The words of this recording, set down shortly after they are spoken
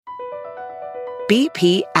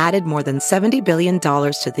BP added more than $70 billion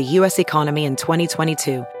to the U.S. economy in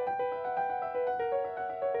 2022.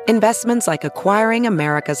 Investments like acquiring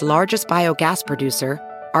America's largest biogas producer,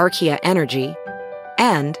 Archaea Energy,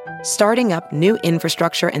 and starting up new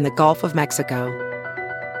infrastructure in the Gulf of Mexico.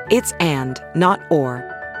 It's and, not or.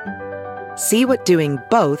 See what doing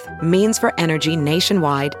both means for energy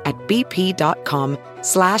nationwide at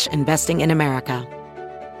bp.com/investing in America.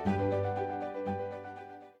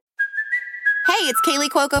 Hey, it's Kaylee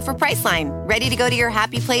Cuoco for Priceline. Ready to go to your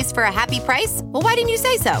happy place for a happy price? Well, why didn't you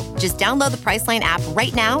say so? Just download the Priceline app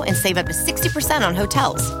right now and save up to 60% on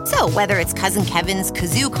hotels. So whether it's Cousin Kevin's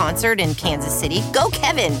Kazoo Concert in Kansas City, go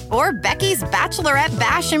Kevin, or Becky's Bachelorette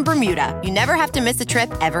Bash in Bermuda, you never have to miss a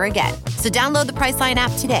trip ever again. So download the Priceline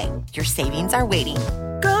app today. Your savings are waiting.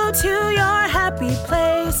 Go to your happy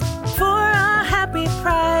place for a happy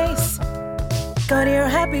price. Go to your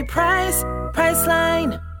happy price,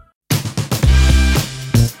 Priceline.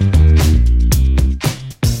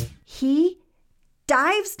 He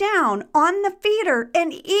dives down on the feeder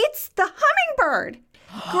and eats the hummingbird,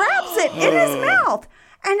 grabs it in his mouth,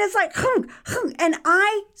 and it's like, hung, hung. And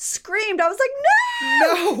I screamed. I was like,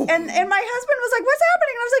 no! And my husband was like, what's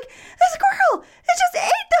happening? And I was like, the squirrel, it just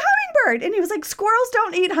ate the hummingbird. And he was like, squirrels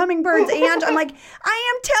don't eat hummingbirds. And I'm like,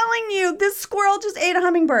 I am telling you, this squirrel just ate a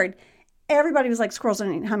hummingbird. Everybody was like, squirrels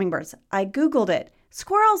don't eat hummingbirds. I Googled it.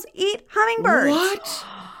 Squirrels eat hummingbirds. What?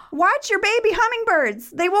 Watch your baby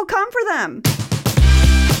hummingbirds. They will come for them.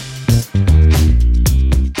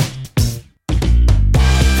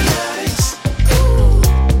 Fanatics. Ooh.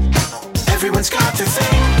 Everyone's got their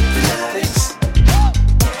thing. Fanatics.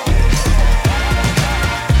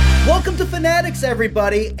 Welcome to Fanatics,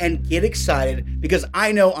 everybody, and get excited because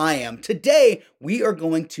I know I am. Today, we are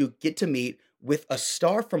going to get to meet with a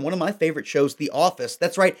star from one of my favorite shows, The Office.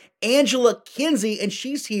 That's right, Angela Kinsey, and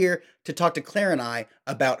she's here to talk to Claire and I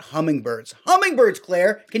about hummingbirds. Hummingbirds,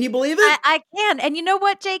 Claire, can you believe it? I can. And you know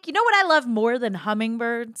what, Jake? You know what I love more than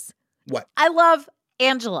hummingbirds? What? I love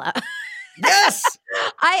Angela. Yes!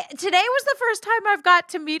 Today was the first time I've got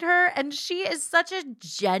to meet her, and she is such a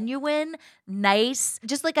genuine, nice,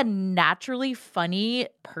 just like a naturally funny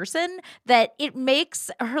person that it makes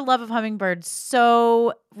her love of hummingbirds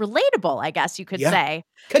so relatable, I guess you could say.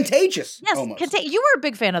 Contagious. Yes, almost. You were a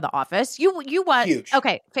big fan of The Office. You watched. Huge.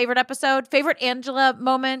 Okay, favorite episode, favorite Angela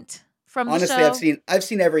moment from the show? Honestly, I've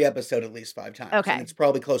seen every episode at least 5 times. Okay. And it's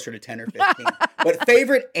probably closer to 10 or 15. But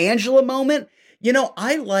favorite Angela moment? You know,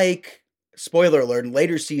 I like, spoiler alert, in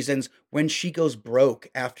later seasons when she goes broke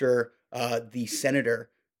after the senator,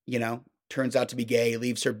 turns out to be gay,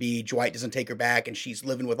 leaves her be, Dwight doesn't take her back, and she's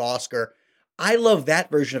living with Oscar. I love that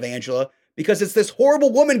version of Angela because it's this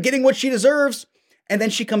horrible woman getting what she deserves, and then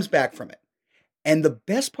she comes back from it. And the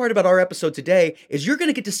best part about our episode today is you're going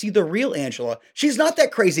to get to see the real Angela. She's not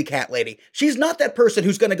that crazy cat lady. She's not that person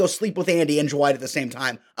who's going to go sleep with Andy and Dwight at the same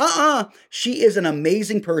time. She is an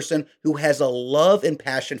amazing person who has a love and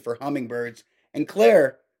passion for hummingbirds. And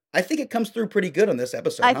Claire, I think it comes through pretty good on this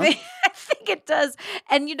episode, I think it does.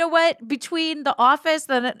 And you know what? Between The Office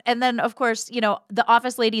and then, of course, the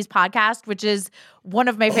Office Ladies podcast, which is one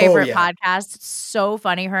of my favorite podcasts. So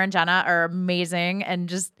funny. Her and Jenna are amazing. And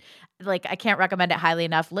just like, I can't recommend it highly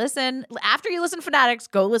enough. Listen, after you listen to Fanatics,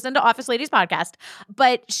 go listen to Office Ladies podcast.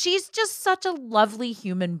 But she's just such a lovely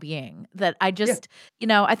human being that I just,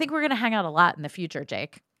 I think we're going to hang out a lot in the future,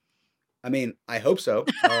 Jake. I mean, I hope so.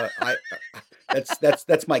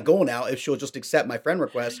 That's my goal now. If she'll just accept my friend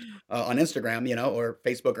request on Instagram, or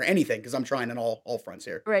Facebook or anything, because I'm trying on all fronts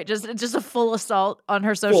here. Right, just a full assault on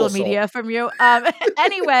her social media from you.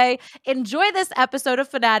 Anyway, enjoy this episode of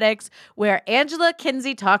Fanatics where Angela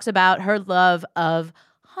Kinsey talks about her love of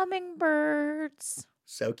hummingbirds.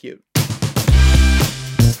 So cute.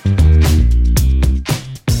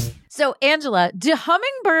 So, Angela, do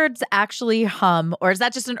hummingbirds actually hum, or is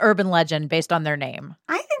that just an urban legend based on their name?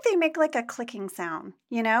 I think they make like a clicking sound,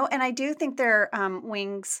 and I do think their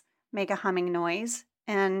wings make a humming noise.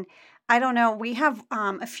 And I don't know, we have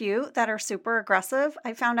a few that are super aggressive.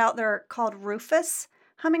 I found out they're called rufous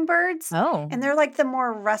hummingbirds. Oh. And they're like the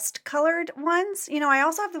more rust-colored ones. I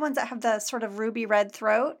also have the ones that have the sort of ruby red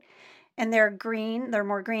throat. And they're green. They're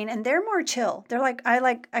more green, and they're more chill. They're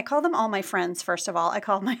I call them all my friends. First of all, I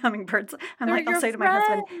call my hummingbirds. I'll say to my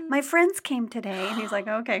husband, "My friends came today," and he's like,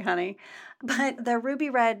 "Okay, honey." But the ruby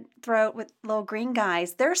red throat with little green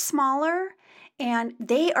guys, they're smaller, and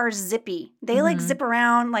they are zippy. They zip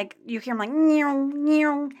around, like you hear them like meow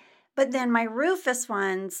meow. But then my rufous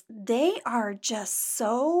ones, they are just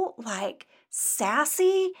so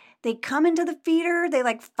sassy. They come into the feeder. They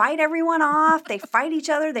fight everyone off. They fight each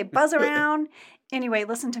other. They buzz around. Anyway,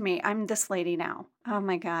 listen to me. I'm this lady now. Oh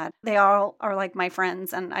my God. They all are like my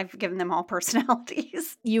friends, and I've given them all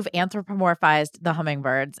personalities. You've anthropomorphized the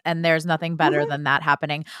hummingbirds, and there's nothing better than that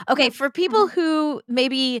happening. Okay, Yep. for people who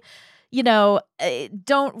maybe, you know,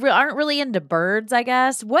 aren't really into birds, I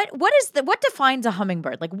guess. What defines a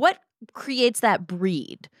hummingbird? Like, what creates that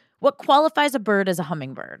breed? What qualifies a bird as a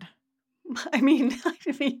hummingbird? I mean,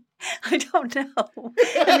 I don't know.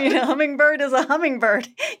 I mean, a hummingbird is a hummingbird.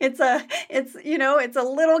 It's a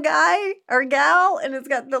little guy or gal, and it's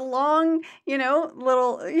got the long,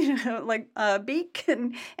 little, beak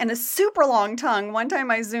and a super long tongue. One time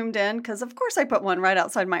I zoomed in because, of course, I put one right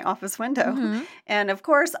outside my office window. Mm-hmm. And, of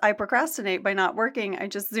course, I procrastinate by not working. I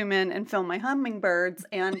just zoom in and film my hummingbirds,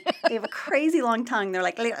 and they have a crazy long tongue. They're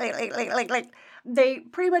like. They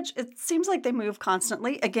pretty much, it seems like they move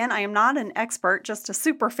constantly. Again, I am not an expert, just a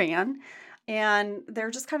super fan. And they're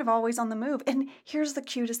just kind of always on the move. And here's the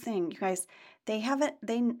cutest thing, you guys.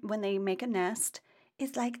 When they make a nest,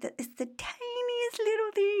 it's the tiniest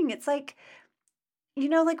little thing. It's like,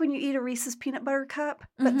 like when you eat a Reese's peanut butter cup,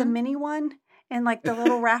 but the mini one. And like the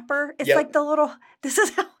little wrapper, it's like the little, this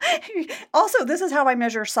is how I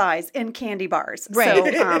measure size in candy bars.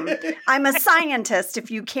 Right. So I'm a scientist if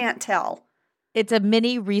you can't tell. It's a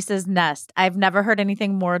mini Reese's nest. I've never heard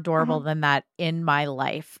anything more adorable than that in my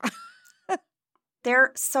life.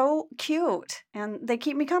 They're so cute, and they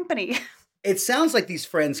keep me company. It sounds like these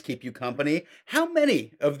friends keep you company. How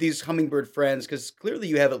many of these hummingbird friends, because clearly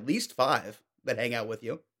you have at least 5 that hang out with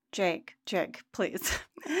you. Jake, please.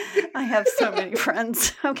 I have so many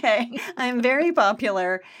friends, okay? I'm very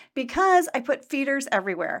popular because I put feeders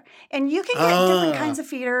everywhere. And you can get different kinds of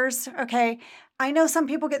feeders, okay? I know some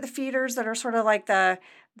people get the feeders that are sort of like the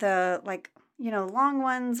long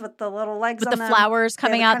ones with the little legs on them. With the flowers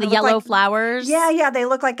coming out, the yellow flowers. Yeah, they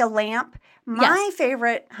look like a lamp. My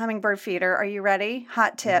favorite hummingbird feeder, are you ready?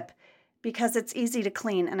 Hot tip. Because it's easy to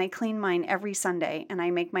clean, and I clean mine every Sunday, and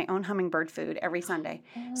I make my own hummingbird food every Sunday.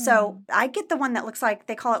 So I get the one that looks like,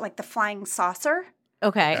 they call it like the flying saucer.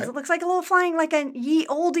 Okay. Because it looks like a little flying, like an ye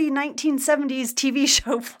olde 1970s TV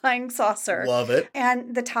show flying saucer. Love it.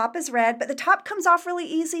 And the top is red, but the top comes off really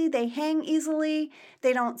easy. They hang easily.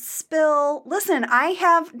 They don't spill. Listen, I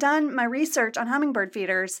have done my research on hummingbird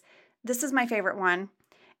feeders. This is my favorite one,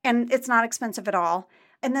 and it's not expensive at all.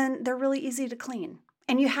 And then they're really easy to clean.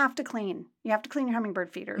 And you have to clean. You have to clean your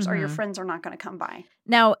hummingbird feeders or your friends are not going to come by.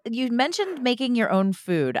 Now, you mentioned making your own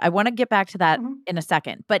food. I want to get back to that in a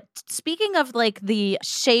second. But speaking of like the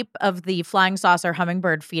shape of the flying saucer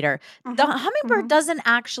hummingbird feeder, the hummingbird doesn't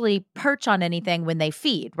actually perch on anything when they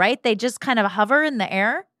feed, right? They just kind of hover in the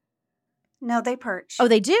air? No, they perch. Oh,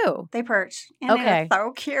 they do? They perch. And it's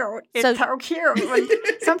so cute. It's so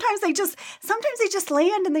cute. Sometimes they just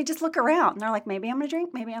land and they just look around. And they're like, maybe I'm going to drink,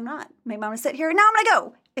 maybe I'm not. Maybe I'm going to sit here. Now I'm going to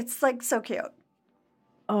go. It's like so cute.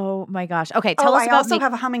 Oh my gosh. Okay, tell us about I also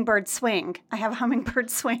have a hummingbird swing.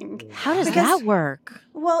 How does that work?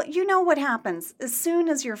 Well, you know what happens. As soon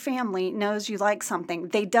as your family knows you like something,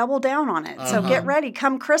 they double down on it. So get ready.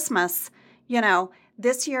 Come Christmas,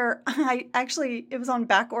 this year, it was on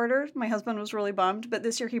back order. My husband was really bummed, but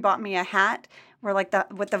this year he bought me a hat where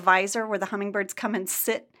with the visor where the hummingbirds come and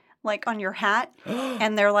sit like on your hat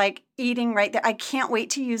and they're like eating right there. I can't wait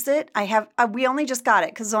to use it. We only just got it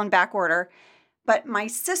because it's on back order, but my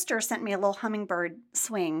sister sent me a little hummingbird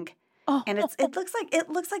swing and it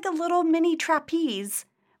looks like a little mini trapeze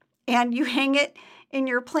and you hang it in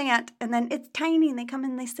your plant and then it's tiny and they come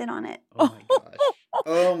and they sit on it. Oh my gosh.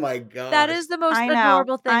 Oh my God. That is the most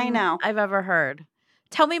adorable thing I've ever heard.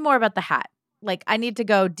 Tell me more about the hat. Like, I need to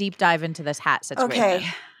go deep dive into this hat situation. Okay.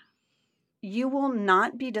 You will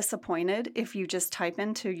not be disappointed if you just type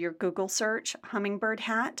into your Google search hummingbird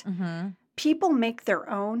hat. People make their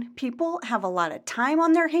own. People have a lot of time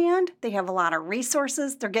on their hand. They have a lot of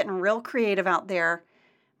resources. They're getting real creative out there.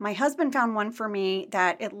 My husband found one for me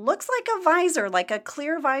that it looks like a visor, like a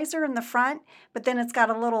clear visor in the front, but then it's got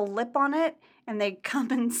a little lip on it, and they come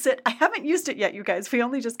and sit. I haven't used it yet, you guys. We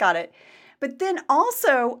only just got it. But then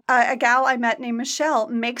also, a gal I met named Michelle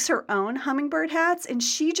makes her own hummingbird hats, and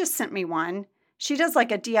she just sent me one. She does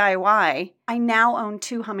like a DIY. I now own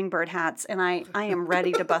 2 hummingbird hats, and I am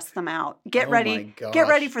ready to bust them out. Get ready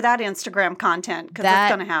for that Instagram content because it's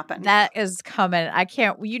going to happen. That is coming. I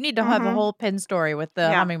can't. You need to have a whole pin story with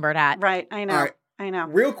the hummingbird hat. Right. I know. Right. I know.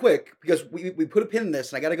 Real quick, because we put a pin in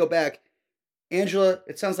this, and I got to go back. Angela,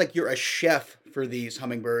 it sounds like you're a chef for these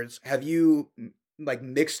hummingbirds. Have you like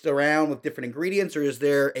mixed around with different ingredients, or is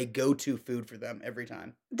there a go-to food for them every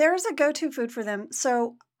time? There's a go-to food for them.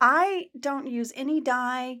 So I don't use any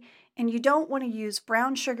dye, and you don't want to use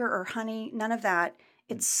brown sugar or honey, none of that.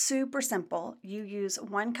 It's super simple. You use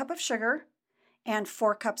 1 cup of sugar and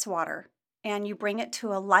 4 cups water, and you bring it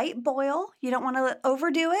to a light boil. You don't want to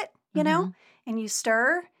overdo it, you know, and you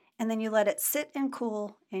stir, and then you let it sit and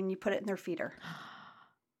cool, and you put it in their feeder.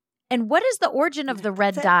 And what is the origin of the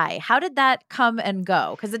red dye? How did that come and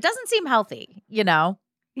go? Because it doesn't seem healthy, you know?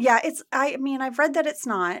 Yeah, I've read that it's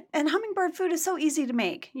not. And hummingbird food is so easy to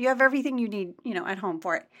make. You have everything you need, at home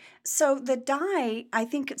for it. So the dye, I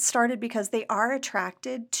think it started because they are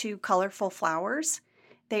attracted to colorful flowers.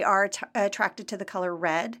 They are attracted to the color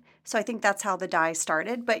red. So I think that's how the dye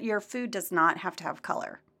started. But your food does not have to have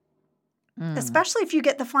color. Especially if you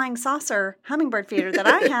get the flying saucer hummingbird feeder that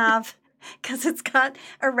I have, because it's got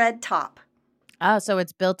a red top. Oh, so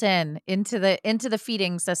it's built into the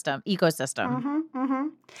feeding system, ecosystem.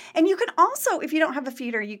 And you can also, if you don't have a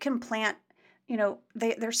feeder, you can plant,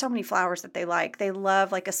 there's so many flowers that they like. They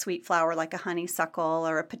love like a sweet flower, like a honeysuckle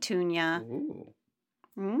or a petunia. Ooh.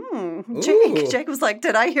 Jake was like,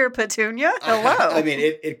 did I hear petunia? Hello. I mean,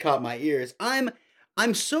 it caught my ears. I'm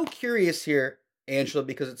so curious here, Angela,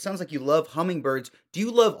 because it sounds like you love hummingbirds. Do you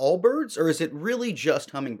love all birds, or is it really just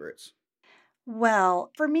hummingbirds?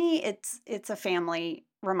 Well, for me, it's a family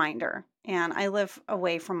reminder, and I live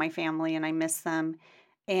away from my family, and I miss them.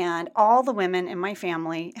 And all the women in my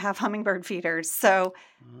family have hummingbird feeders, so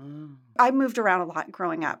I moved around a lot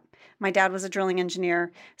growing up. My dad was a drilling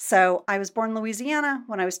engineer, so I was born in Louisiana.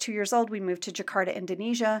 When I was 2 years old, we moved to Jakarta,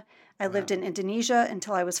 Indonesia. I lived in Indonesia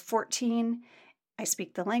until I was 14. I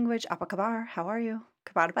speak the language. Apa kabar? How are you?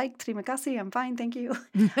 Kabar baik. Terima kasih. I'm fine. Thank you.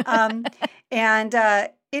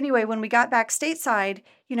 Anyway, when we got back stateside,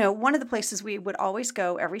 one of the places we would always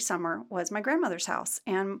go every summer was my grandmother's house.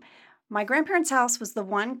 And my grandparents' house was the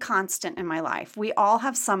one constant in my life. We all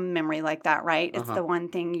have some memory like that, right? It's the one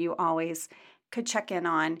thing you always could check in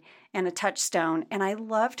on and a touchstone. And I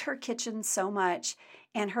loved her kitchen so much.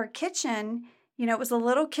 And her kitchen, it was a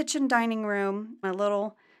little kitchen dining room, a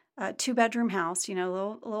little 2-bedroom house,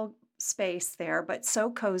 little space there, but so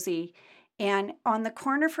cozy. And on the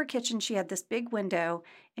corner of her kitchen, she had this big window,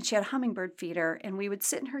 and she had a hummingbird feeder. And we would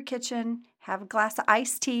sit in her kitchen, have a glass of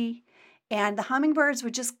iced tea, and the hummingbirds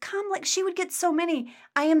would just come. Like, she would get so many.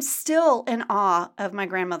 I am still in awe of my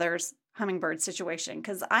grandmother's hummingbird situation,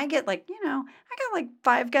 because I get I got like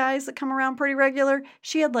 5 guys that come around pretty regular.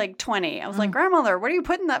 She had like 20. I was like, Grandmother, what are you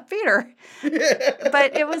putting in that feeder?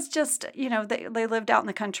 But it was just, they lived out in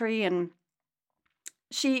the country, and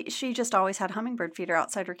she just always had hummingbird feeder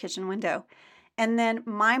outside her kitchen window. And then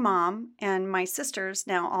my mom and my sisters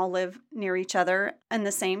now all live near each other in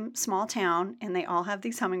the same small town, and they all have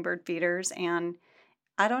these hummingbird feeders. And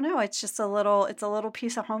I don't know, it's a little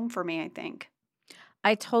piece of home for me, I think.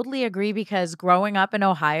 I totally agree, because growing up in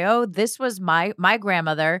Ohio, this was my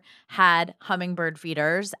grandmother had hummingbird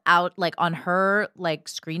feeders out like on her like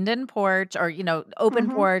screened-in porch or, open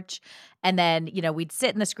porch. And then, we'd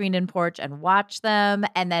sit in the screened-in porch and watch them.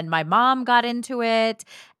 And then my mom got into it.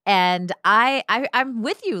 And I'm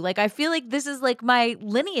with you. Like, I feel like this is like my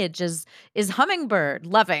lineage is hummingbird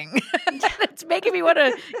loving. It's making me want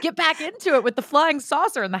to get back into it with the flying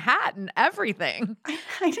saucer and the hat and everything.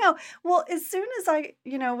 I know. Well, as soon as I,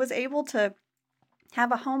 was able to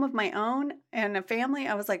have a home of my own and a family,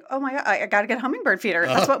 I was like, oh my God, I got to get a hummingbird feeder.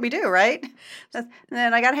 That's what we do, right? And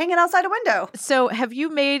then I got to hang it outside a window. So have you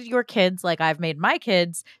made your kids, like I've made my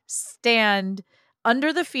kids, stand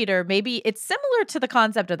under the feeder? Maybe it's similar to the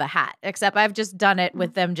concept of the hat, except I've just done it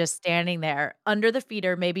with them just standing there under the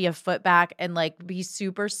feeder, maybe a foot back, and like be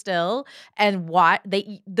super still and watch.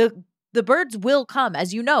 The birds will come,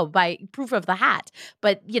 as you know, by proof of the hat.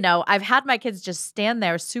 But, I've had my kids just stand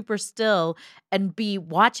there super still and be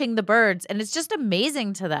watching the birds, and it's just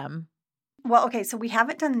amazing to them. Well, okay, so we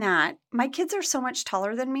haven't done that. My kids are so much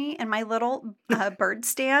taller than me, and my little bird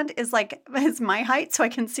stand is my height, so I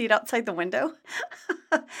can see it outside the window.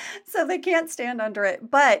 So they can't stand under it.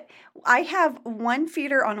 But I have one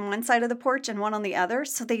feeder on one side of the porch and one on the other,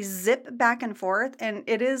 so they zip back and forth, and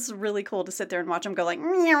it is really cool to sit there and watch them go like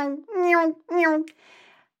meow, meow, meow.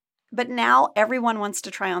 But now everyone wants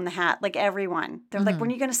to try on the hat, like everyone. They're like, when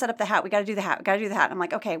are you going to set up the hat? We got to do the hat. We got to do the hat. I'm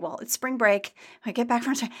like, okay, well, it's spring break. I get back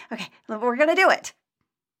from spring. Okay, we're going to do it.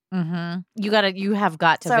 You have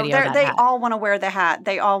got to video that they hat. all want to wear the hat.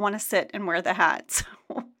 They all want to sit and wear the hat.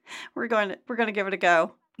 So we're going to give it a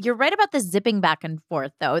go. You're right about the zipping back and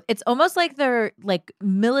forth, though. It's almost like they're like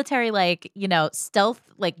military, stealth,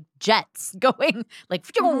 like jets going like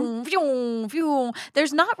phew, phew, phew.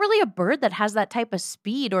 There's not really a bird that has that type of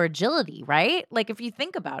speed or agility, right? Like if you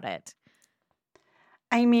think about it.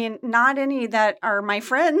 I mean, not any that are my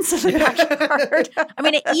friends in the backyard. I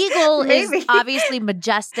mean, an eagle is Maybe. obviously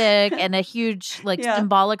majestic and a huge, like, Yeah.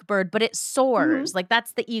 symbolic bird, but it soars. Like,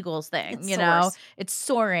 that's the eagle's thing, It you know? soars. It's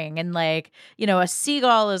soaring. And, like, you know, a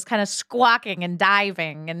seagull is kind of squawking and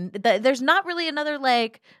diving. And there's not really another,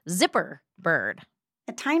 like, zipper bird.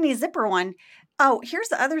 A tiny zipper one. Oh, here's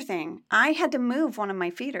the other thing. I had to move one of my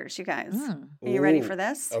feeders, you guys. Mm. Are you ready Ooh, for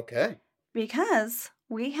this? Okay. Because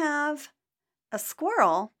we have a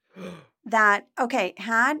squirrel that, okay,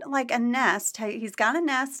 had like a nest. He's got a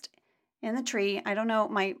nest in the tree. I don't know.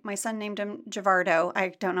 My son named him Javardo.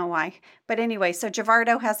 I don't know why. But anyway, so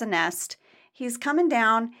Javardo has a nest. He's coming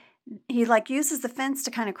down. He like uses the fence to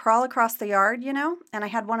kind of crawl across the yard, you know? And I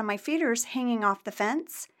had one of my feeders hanging off the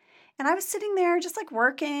fence. And I was sitting there just like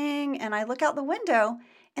working, and I look out the window,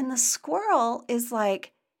 and the squirrel is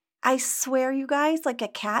like, I swear, you guys, like a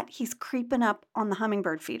cat, he's creeping up on the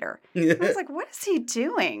hummingbird feeder. I was like, what is he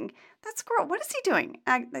doing? That squirrel, what is he doing?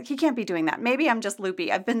 He can't be doing that. Maybe I'm just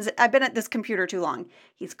loopy. I've been at this computer too long.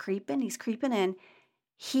 He's creeping in.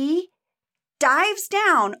 He dives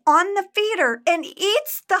down on the feeder and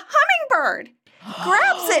eats the hummingbird,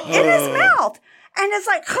 grabs it in his mouth. And it's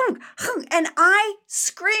like, hung, hung. And I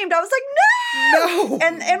screamed. I was like, no!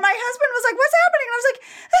 And my husband was like, what's happening? And I was like,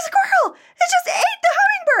 the squirrel, it just ate the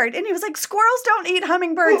hummingbird. And he was like, squirrels don't eat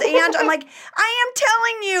hummingbirds. And I'm like, I am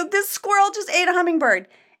telling you, this squirrel just ate a hummingbird.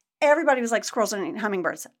 Everybody was like, squirrels don't eat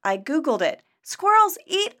hummingbirds. I Googled it. Squirrels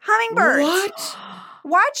eat hummingbirds. What?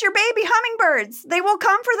 Watch your baby hummingbirds. They will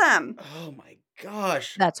come for them. Oh my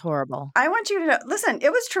gosh. That's horrible. I want you to know, listen,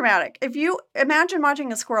 it was traumatic. If you imagine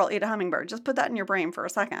watching a squirrel eat a hummingbird, just put that in your brain for a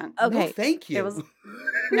second. Okay. No, thank you. It was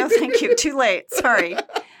no, thank you. Too late. Sorry.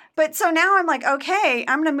 But so now I'm like, okay,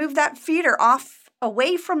 I'm going to move that feeder off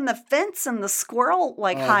away from the fence and the squirrel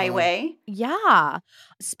highway. Yeah.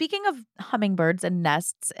 Speaking of hummingbirds and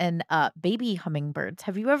nests and baby hummingbirds,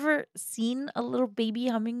 have you ever seen a little baby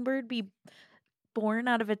hummingbird be born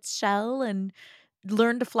out of its shell and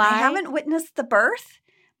learn to fly? I haven't witnessed the birth,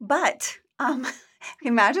 but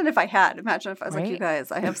imagine if I had. Imagine if I was like, you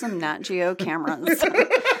guys, I have some Nat Geo cameras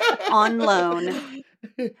on loan.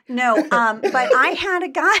 No, but I had a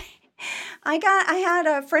guy. I had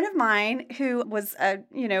a friend of mine who was,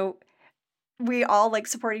 we all like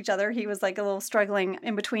support each other. He was like a little struggling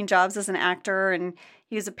in between jobs as an actor, and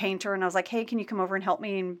he was a painter. And I was like, hey, can you come over and help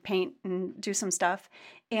me and paint and do some stuff?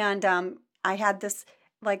 And I had this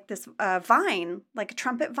vine, like a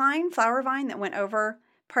trumpet vine, flower vine that went over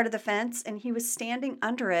part of the fence. And he was standing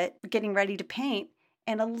under it, getting ready to paint.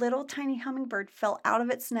 And a little tiny hummingbird fell out of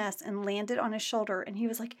its nest and landed on his shoulder. And he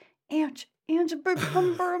was like, Ange, a big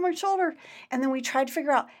hummingbird on my shoulder. And then we tried to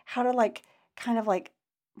figure out how to kind of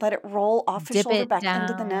let it roll off his shoulder back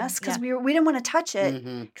into the nest. Because we didn't want to touch it.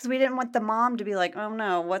 Because we didn't want the mom to be like, oh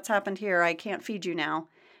no, what's happened here? I can't feed you now.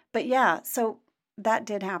 But yeah, so that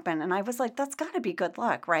did happen. And I was like, that's got to be good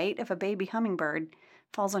luck, right? If a baby hummingbird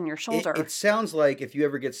falls on your shoulder. It sounds like if you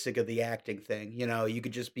ever get sick of the acting thing, you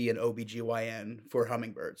could just be an OBGYN for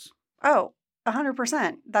hummingbirds. Oh,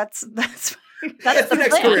 100%. That's That's the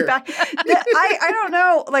next career. I don't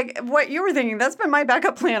know, like what you were thinking. That's been my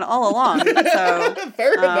backup plan all along. So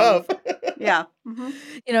fair enough. Yeah.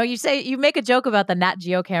 Mm-hmm. You make a joke about the Nat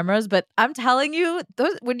Geo cameras, but I'm telling you,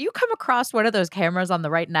 when you come across one of those cameras on the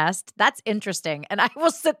right nest, that's interesting. And I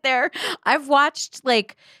will sit there. I've watched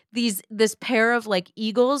this pair of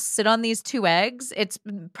eagles sit on these two eggs. It's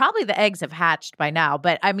probably the eggs have hatched by now,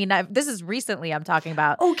 but I mean, this is recently I'm talking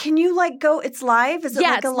about. Oh, can you go? It's live? Is it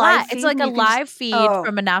yeah, like a live feed? It's like a live feed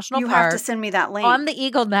from a national you park. You have to send me that link. On the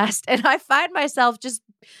eagle nest. And I find myself just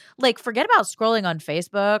forget about scrolling on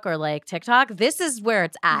Facebook or TikTok. This is where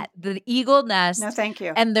it's at. The eagle nest. No, thank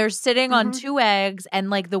you. And they're sitting on two eggs,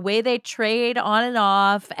 and the way they trade on and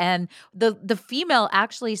off. And the female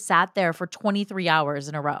actually sat there for 23 hours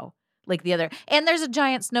in a row. And there's a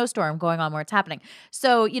giant snowstorm going on where it's happening.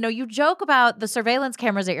 So, you joke about the surveillance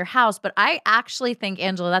cameras at your house, but I actually think,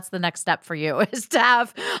 Angela, that's the next step for you is to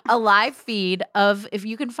have a live feed of if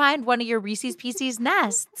you can find one of your Reese's Pieces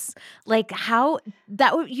nests,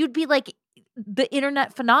 you'd be like the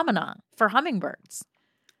internet phenomena for hummingbirds.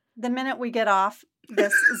 The minute we get off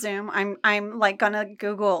this Zoom, I'm gonna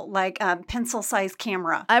Google pencil size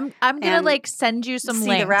camera. I'm gonna send you some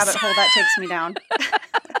links. See the rabbit hole that takes me down.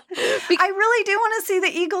 I really do want to see the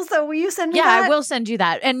eagles, though. Will you send me that? Yeah, I will send you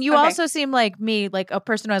that. And you also seem like me, a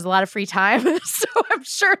person who has a lot of free time. So I'm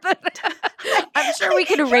sure we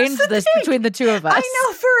can arrange this between the two of us. I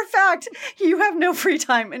know for a fact you have no free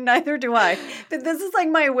time, and neither do I. But this is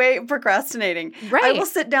my way of procrastinating. Right. I will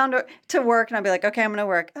sit down to work, and I'll be like, okay, I'm going to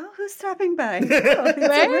work. Oh, who's stopping by? Oh,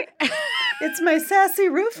 right? It's my sassy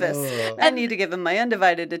Rufus. Oh. I need to give him my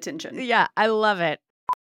undivided attention. Yeah, I love it.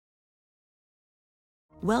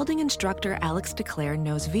 Welding instructor Alex DeClaire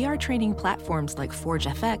knows VR training platforms like Forge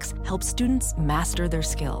FX help students master their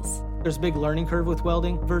skills. There's a big learning curve with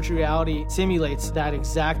welding. Virtual reality simulates that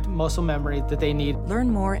exact muscle memory that they need.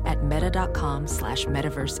 Learn more at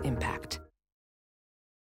meta.com/metaverseimpact.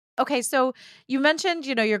 Okay, so you mentioned,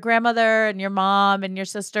 your grandmother and your mom and your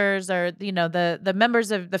sisters, or the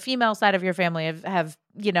members of the female side of your family have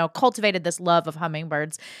cultivated this love of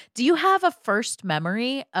hummingbirds. Do you have a first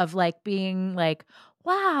memory of being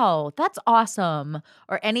wow, that's awesome,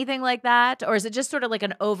 or anything like that? Or is it just sort of like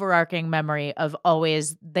an overarching memory of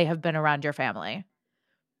always they have been around your family?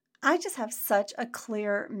 I just have such a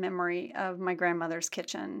clear memory of my grandmother's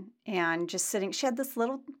kitchen and just sitting. She had this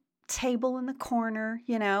little table in the corner,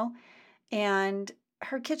 and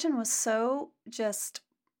her kitchen was so just,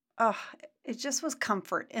 it just was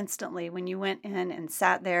comfort instantly when you went in and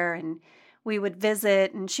sat there, and we would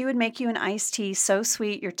visit, and she would make you an iced tea so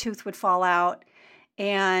sweet your tooth would fall out.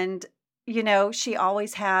 And, she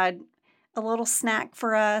always had a little snack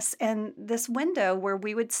for us. And this window where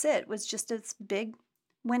we would sit was just this big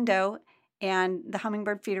window, and the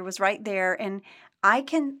hummingbird feeder was right there. And I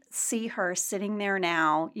can see her sitting there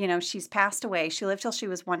now. She's passed away. She lived till she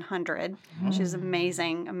was 100. She's an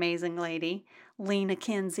amazing, amazing lady, Lena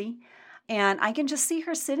Kinsey. And I can just see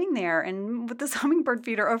her sitting there and with this hummingbird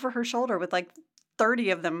feeder over her shoulder with 30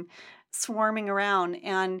 of them swarming around.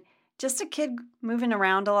 And just a kid moving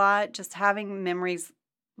around a lot, just having memories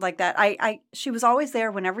like that. She was always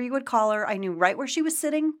there whenever you would call her. I knew right where she was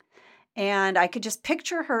sitting, and I could just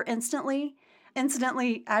picture her instantly.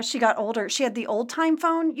 Incidentally, as she got older, she had the old time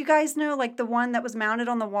phone, you guys know, the one that was mounted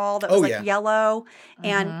on the wall that was yellow,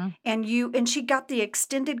 and she got the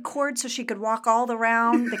extended cord so she could walk all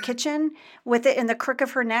around the kitchen with it in the crook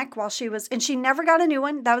of her neck while she was, and she never got a new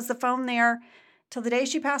one. That was the phone there till the day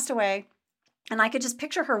she passed away. And I could just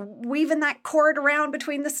picture her weaving that cord around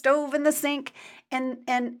between the stove and the sink. And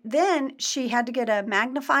then she had to get a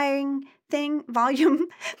magnifying thing, volume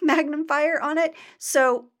magnifier on it.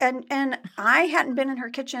 So, and I hadn't been in her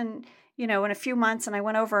kitchen, in a few months, and I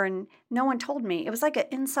went over and no one told me. It was like an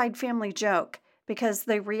inside family joke, because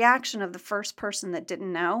the reaction of the first person that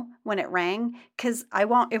didn't know when it rang, because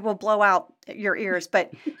it will blow out your ears,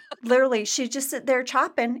 but literally she'd just sit there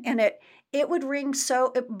chopping, and it would ring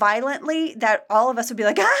so violently that all of us would be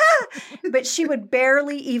like, ah! But she would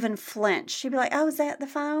barely even flinch. She'd be like, oh, is that the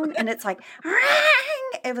phone? And it's like, ring!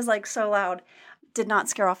 It was so loud. Did not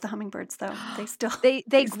scare off the hummingbirds, though. They still they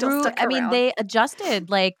still grew. stuck around. They adjusted.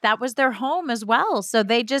 That was their home as well. So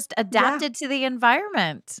they just adapted to the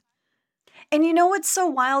environment. And you know what's so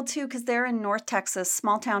wild, too? Because they're in North Texas,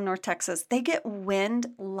 small town North Texas. They get wind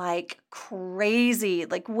like crazy.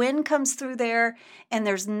 Wind comes through there, and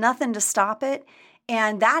there's nothing to stop it.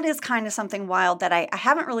 And that is kind of something wild that I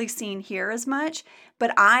haven't really seen here as much.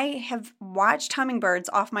 But I have watched hummingbirds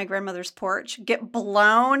off my grandmother's porch get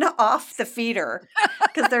blown off the feeder.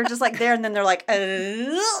 Because they're just there, and then they're like,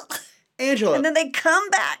 ugh. Angela. And then they come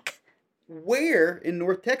back. Where in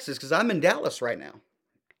North Texas? Because I'm in Dallas right now.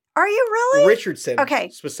 Are you really? Richardson. Okay.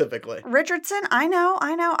 Specifically. Richardson, I know.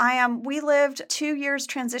 We lived 2 years,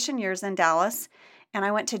 transition years in Dallas, and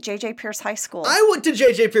I went to J.J. Pierce High School. I went to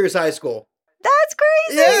J.J. Pierce High School. That's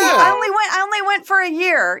crazy. Yeah. I only went for a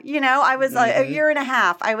year. I was a year and a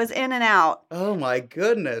half. I was in and out. Oh my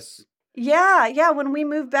goodness. Yeah. When we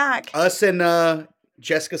moved back. Us and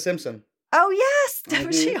Jessica Simpson. Oh yes.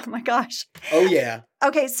 Oh my gosh. Oh yeah.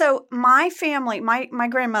 Okay, so my family, my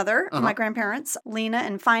grandmother, my grandparents, Lena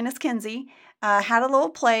and Finest Kinsey, had a little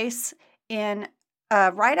place in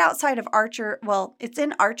right outside of Archer. Well, it's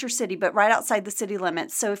in Archer City, but right outside the city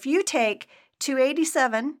limits. So if you take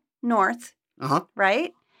 287 north,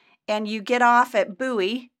 right, and you get off at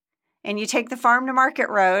Bowie, and you take the Farm to Market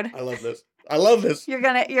Road. I love this. You're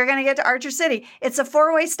gonna get to Archer City. It's a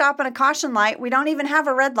 4-way stop and a caution light. We don't even have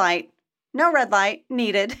a red light. No red light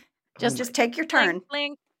needed. Just take your turn. Blink,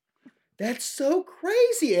 blink. That's so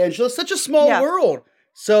crazy, Angela. Such a small world.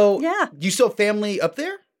 So, do you still have family up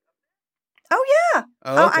there? Oh yeah.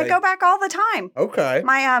 Oh, okay. I go back all the time. Okay.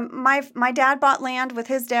 My dad bought land with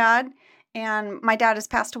his dad, and my dad has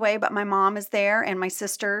passed away, but my mom is there and my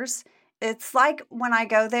sisters. It's like when I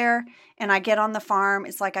go there and I get on the farm,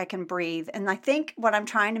 it's like I can breathe. And I think what I'm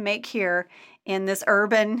trying to make here in this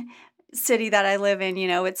urban city that I live in,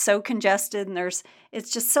 it's so congested, and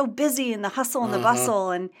it's just so busy, and the hustle and the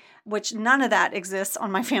bustle, and which none of that exists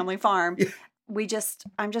on my family farm.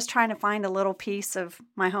 I'm just trying to find a little piece of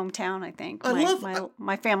my hometown, I think.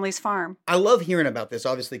 My family's farm. I love hearing about this,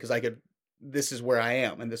 obviously, because I could this is where I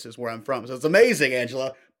am and this is where I'm from. So it's amazing,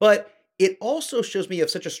 Angela. But it also shows me you have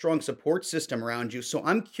such a strong support system around you. So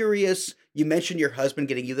I'm curious, you mentioned your husband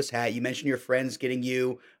getting you this hat. You mentioned your friends getting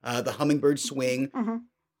you the hummingbird swing. Mm-hmm.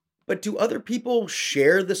 But do other people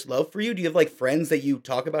share this love for you? Do you have like friends that you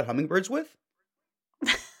talk about hummingbirds with?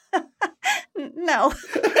 No.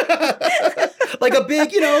 Like a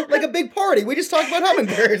big, like a big party. We just talked about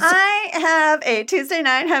hummingbirds. I have a Tuesday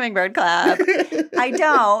night hummingbird club. I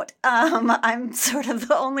don't. I'm sort of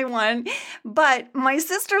the only one, but my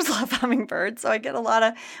sisters love hummingbirds, so we get a lot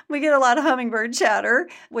of hummingbird chatter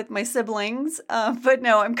with my siblings. But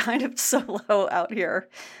no, I'm kind of solo out here.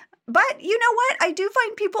 But you know what? I do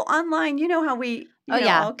find people online. You know how we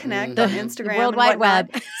all connect on Instagram, the World Wide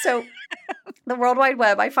Web. So the World Wide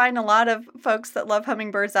Web, I find a lot of folks that love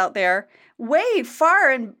hummingbirds out there, way far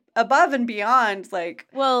and above and beyond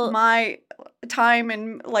my time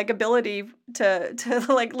and ability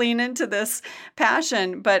to lean into this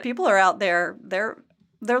passion. But people are out there, they're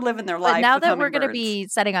living their life. But now with that we're going to hummingbirds. be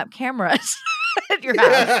setting up cameras at your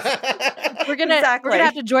house, we're gonna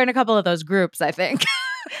have to join a couple of those groups, I think.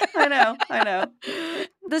 I know.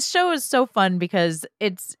 This show is so fun because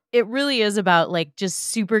it really is about just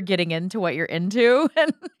super getting into what you're into,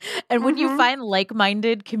 and when you find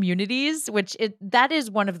like-minded communities, that is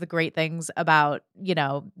one of the great things about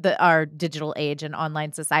our digital age and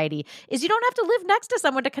online society is you don't have to live next to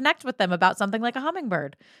someone to connect with them about something like a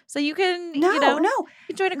hummingbird. So you can you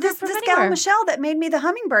join a group from this anywhere. gal Michelle that made me the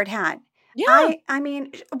hummingbird hat. Yeah, I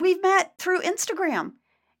mean we've met through Instagram.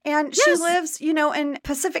 And she lives, in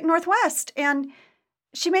Pacific Northwest, and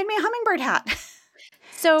she made me a hummingbird hat.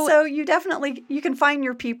 So you can find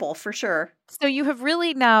your people for sure. So you have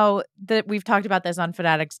really, now that we've talked about this on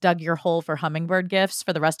Fanatics, dug your hole for hummingbird gifts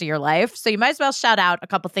for the rest of your life. So you might as well shout out a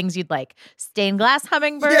couple things you'd like. Stained glass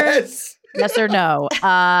hummingbirds. Yes. Yes or no?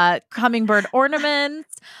 Hummingbird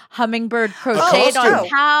ornaments, hummingbird crocheted on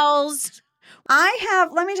towels.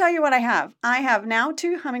 Let me tell you what I have. I have now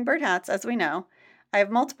 2 hummingbird hats, as we know. I have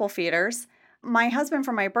multiple feeders. My husband,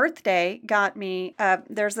 for my birthday, got me,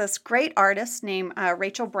 there's this great artist named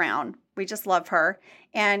Rachel Brown. We just love her.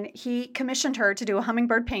 And he commissioned her to do a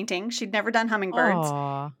hummingbird painting. She'd never done hummingbirds.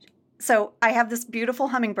 Aww. So I have this beautiful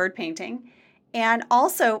hummingbird painting. And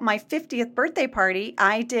also, my 50th birthday party,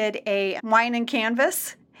 I did a wine and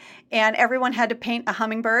canvas. And everyone had to paint a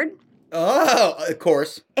hummingbird. Oh, of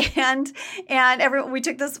course. And we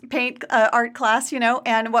took this paint art class,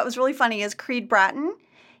 and what was really funny is Creed Bratton,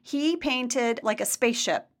 he painted like a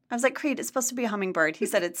spaceship. I was like, Creed, it's supposed to be a hummingbird. He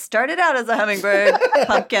said, it started out as a hummingbird,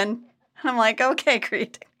 pumpkin. And I'm like, okay,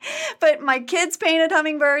 Creed. But my kids painted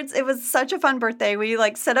hummingbirds. It was such a fun birthday. We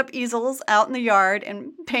set up easels out in the yard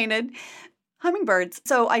and painted hummingbirds.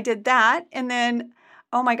 So I did that. And then,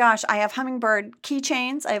 oh my gosh, I have hummingbird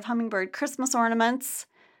keychains. I have hummingbird Christmas ornaments.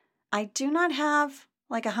 I do not have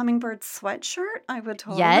a hummingbird sweatshirt. I would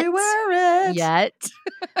totally wear it. Yet.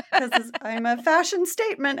 Because I'm a fashion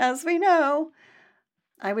statement, as we know.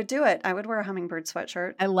 I would do it. I would wear a hummingbird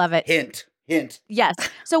sweatshirt. I love it. Hint. Yes.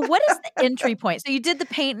 So what is the entry point? So you did the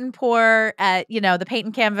paint and pour at, the paint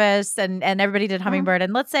and canvas and everybody did hummingbird.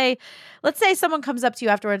 And let's say someone comes up to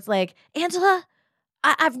you afterwards like, Angela,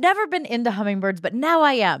 I've never been into hummingbirds, but now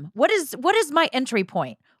I am. What is my entry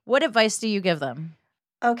point? What advice do you give them?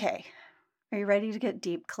 Okay. Are you ready to get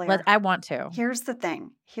deep, Claire? I want to. Here's the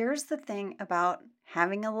thing about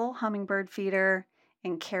having a little hummingbird feeder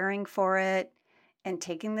and caring for it and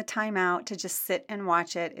taking the time out to just sit and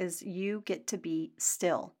watch it is you get to be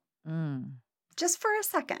still. Just for a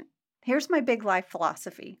second. Here's my big life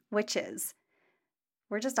philosophy, which is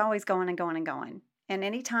we're just always going and going and going. And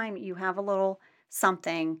anytime you have a little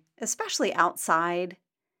something, especially outside,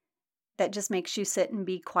 that just makes you sit and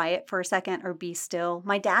be quiet for a second or be still.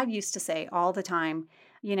 My dad used to say all the time,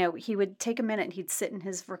 he would take a minute and he'd sit in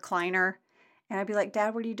his recliner and I'd be like,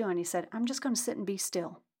 Dad, what are you doing? He said, I'm just going to sit and be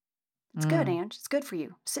still. It's good, Ange. It's good for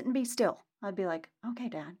you. Sit and be still. I'd be like, okay,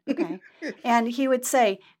 Dad. Okay. And he would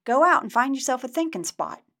say, go out and find yourself a thinking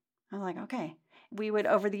spot. I'm like, okay. We would,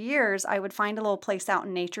 over the years, I would find a little place out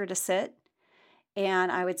in nature to sit.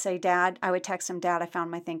 And I would say, Dad, I would text him, Dad, I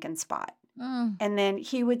found my thinking spot. And then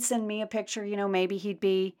he would send me a picture, maybe he'd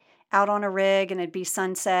be out on a rig and it'd be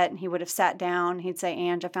sunset and he would have sat down. He'd say,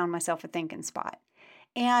 Ange, I found myself a thinking spot.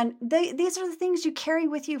 And these are the things you carry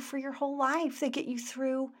with you for your whole life. They get you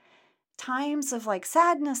through times of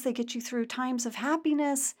sadness. They get you through times of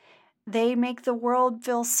happiness. They make the world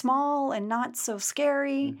feel small and not so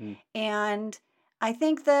scary. Mm-hmm. And I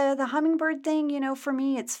think the hummingbird thing, for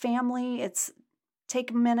me, it's family. It's take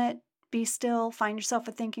a minute, be still, find yourself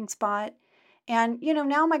a thinking spot. And,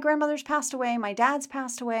 now my grandmother's passed away, my dad's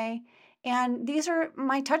passed away, And these are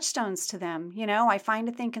my touchstones to them. I find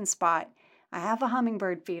a thinking spot. I have a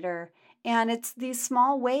hummingbird feeder. And it's these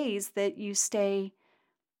small ways that you stay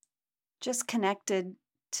just connected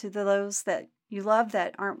to those that you love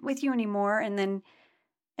that aren't with you anymore, and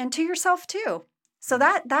to yourself too. So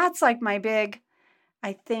that's like my big,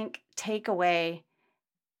 I think, takeaway.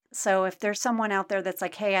 So if there's someone out there that's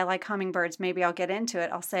like, hey, I like hummingbirds, maybe I'll get into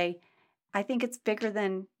it. I'll say, I think it's bigger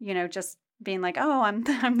than, just being like, oh, I'm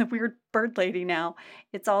the weird bird lady now.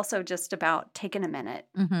 It's also just about taking a minute.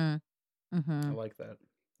 Mm-hmm. Mm-hmm. I like that.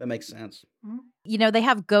 That makes sense. They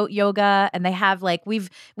have goat yoga, and they have like we've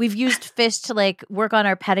used fish to like work on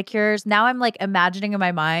our pedicures. Now I'm like imagining in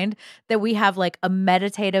my mind that we have like a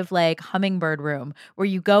meditative like hummingbird room where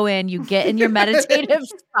you go in, you get in your meditative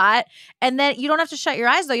spot, and then you don't have to shut your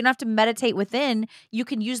eyes though. You don't have to meditate within. You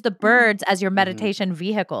can use the birds as your meditation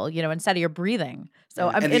vehicle, instead of your breathing. So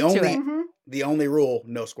I'm into it. The only rule,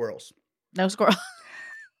 no squirrels. No squirrel.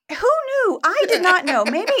 Who knew? I did not know.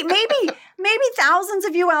 Maybe thousands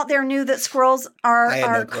of you out there knew that squirrels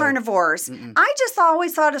are carnivores. I just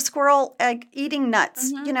always thought a squirrel eating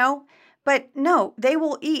nuts, But no, they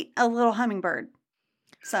will eat a little hummingbird.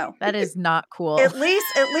 So that is not cool. At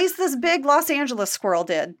least this big Los Angeles squirrel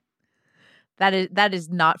did. That is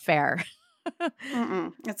not fair.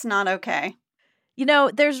 It's not okay.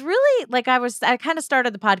 There's really, I kind of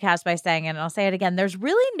started the podcast by saying it, and I'll say it again. There's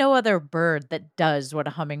really no other bird that does what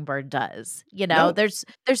a hummingbird does. No. There's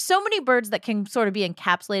so many birds that can sort of be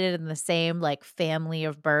encapsulated in the same like family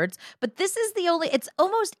of birds, but this is it's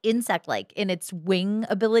almost insect-like in its wing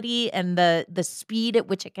ability and the speed at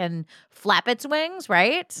which it can flap its wings,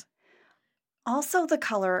 right? Also the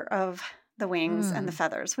color of the wings and the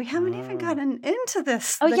feathers. We haven't even gotten into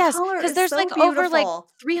this. Oh, the yes, color because is there's so like beautiful. over like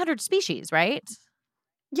 300 species, right?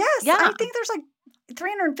 Yes, Yeah. I think there's like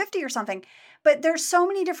 350 or something. But there's so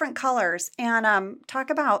many different colors. And talk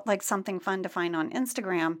about like something fun to find on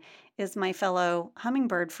Instagram is my fellow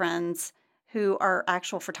hummingbird friends who are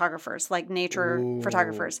actual photographers, like nature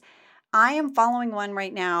photographers. I am following one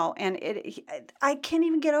right now, and I can't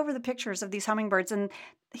even get over the pictures of these hummingbirds. And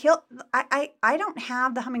I don't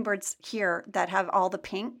have the hummingbirds here that have all the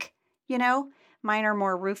pink, Mine are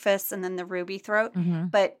more rufous and then the ruby throat.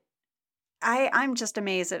 But I'm just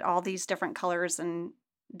amazed at all these different colors and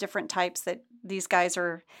different types that these guys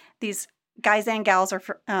and gals are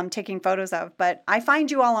taking photos of. But I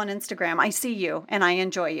find you all on Instagram. I see you and I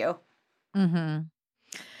enjoy you.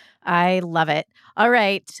 I love it. All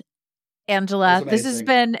right, Angela, this has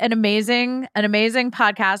been an amazing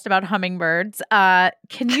podcast about hummingbirds.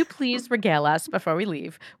 Can you please regale us before we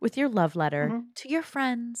leave with your love letter to your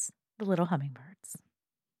friends, the little hummingbirds?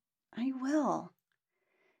 I will.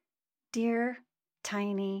 Dear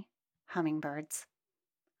tiny hummingbirds,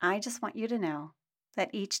 I just want you to know that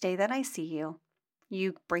each day that I see you,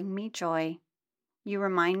 you bring me joy. You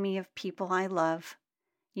remind me of people I love.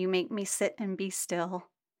 You make me sit and be still.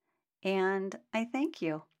 And I thank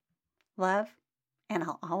you. Love, and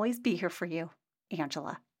I'll always be here for you,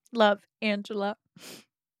 Angela. Love, Angela.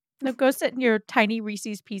 Now go sit in your tiny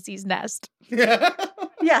Reese's Pieces nest.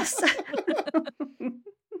 Yes.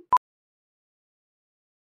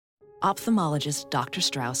 Ophthalmologist Dr.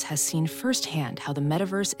 Strauss has seen firsthand how the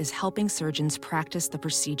metaverse is helping surgeons practice the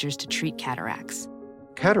procedures to treat cataracts.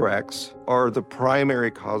 Cataracts are the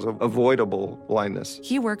primary cause of avoidable blindness.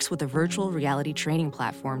 He works with a virtual reality training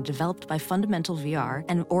platform developed by Fundamental VR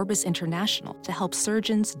and Orbis International to help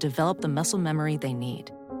surgeons develop the muscle memory they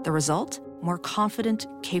need. The result? More confident,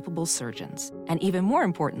 capable surgeons. And even more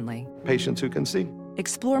importantly, Patients who can see.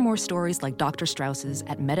 explore more stories like Dr. Strauss's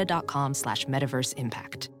at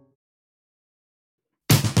meta.com/metaverseimpact.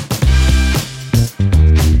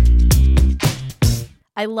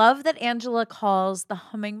 I love that Angela calls the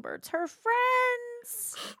hummingbirds her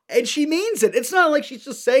friends. And she means it. It's not like she's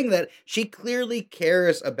just saying that. She clearly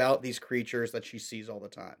cares about these creatures that she sees all the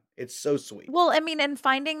time. It's so sweet. Well, I mean, and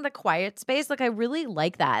finding the quiet space, like I really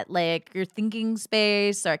like that. Like your thinking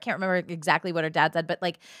space, or I can't remember exactly what her dad said, but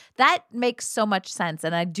like that makes so much sense.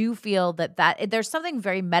 And I do feel that there's something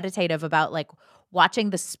very meditative about like watching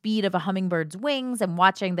the speed of a hummingbird's wings and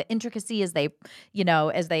watching the intricacy as they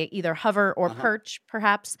either hover or perch,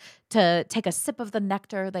 perhaps, to take a sip of the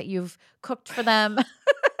nectar that you've cooked for them.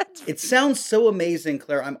 It sounds so amazing,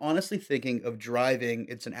 Claire. I'm honestly thinking of driving.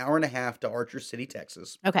 It's an hour and a half to Archer City,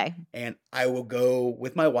 Texas. Okay. And I will go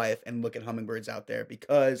with my wife and look at hummingbirds out there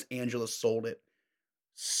because Angela sold it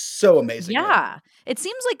so amazing. Yeah. It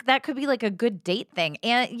seems like that could be like a good date thing.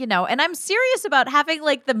 And, and I'm serious about having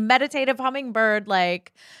like the meditative hummingbird,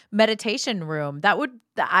 like meditation room.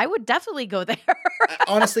 I would definitely go there.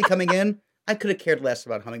 Honestly, coming in, I could have cared less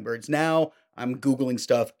about hummingbirds. Now I'm Googling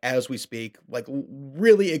stuff as we speak, like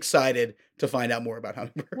really excited to find out more about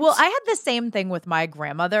hummingbirds. Well, I had the same thing with my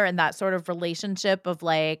grandmother and that sort of relationship of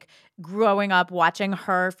like growing up watching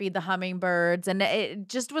her feed the hummingbirds. And it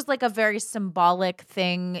just was like a very symbolic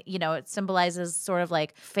thing. You know, it symbolizes sort of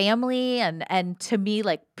like family and to me,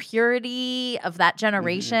 like purity of that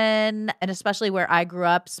generation. And especially where I grew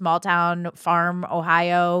up, small town farm,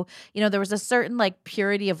 Ohio, you know, there was a certain like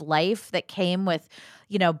purity of life that came with,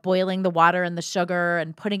 you know, boiling the water and the sugar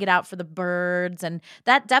and putting it out for the birds. And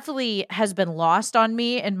that definitely has been lost on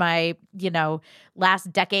me in my, you know,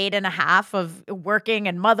 last decade and a half of working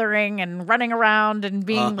and mothering and running around and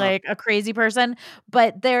being like a crazy person.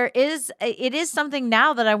 But it is something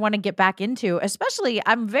now that I want to get back into, especially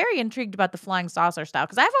I'm very intrigued about the flying saucer style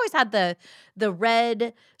because I've always had the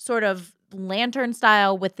red sort of lantern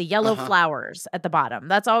style with the yellow flowers at the bottom.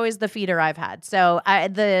 That's always the feeder I've had. So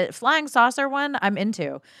the flying saucer one I'm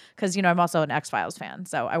into because, you know, I'm also an X-Files fan.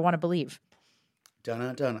 So I want to believe.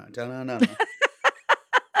 Dun dun dun dun.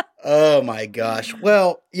 Oh my gosh.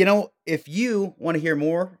 Well, you know, if you want to hear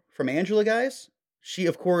more from Angela, guys, she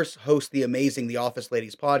of course hosts the amazing The Office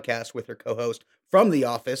Ladies podcast with her co-host from The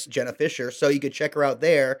Office, Jenna Fisher. So you could check her out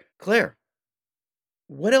there. Claire,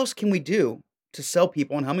 what else can we do to sell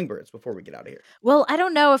people on hummingbirds before we get out of here? Well, I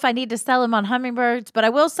don't know if I need to sell them on hummingbirds, but I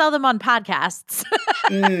will sell them on podcasts.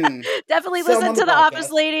 Definitely listen to the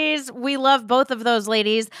Office Ladies. We love both of those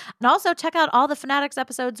ladies. And also check out all the Fanatics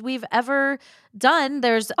episodes we've ever done.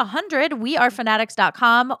 There's 100,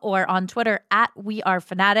 wearefanatics.com or on Twitter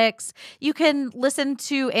 @wearefanatics. You can listen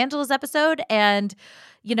to Angela's episode and,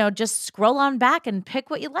 you know, just scroll on back and pick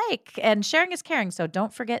what you like. And sharing is caring. So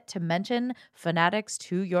don't forget to mention Fanatics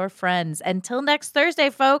to your friends. Until next Thursday,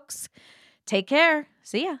 folks, take care.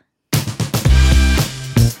 See ya.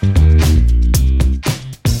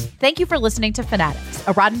 Thank you for listening to Fanatics,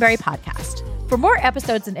 a Roddenberry podcast. For more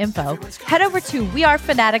episodes and info, head over to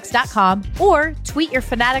wearefanatics.com or tweet your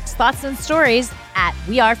Fanatics thoughts and stories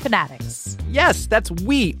 @wearefanatics. Yes, that's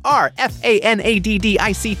We Are, FANADDICTS.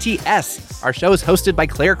 Our show is hosted by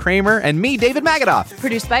Claire Kramer and me, David Magadoff.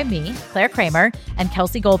 Produced by me, Claire Kramer, and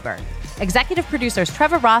Kelsey Goldberg. Executive producers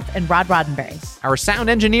Trevor Roth and Rod Roddenberry. Our sound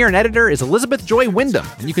engineer and editor is Elizabeth Joy Wyndham,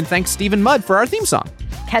 and you can thank Stephen Mudd for our theme song.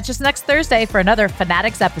 Catch us next Thursday for another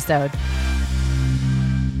Fanatics episode.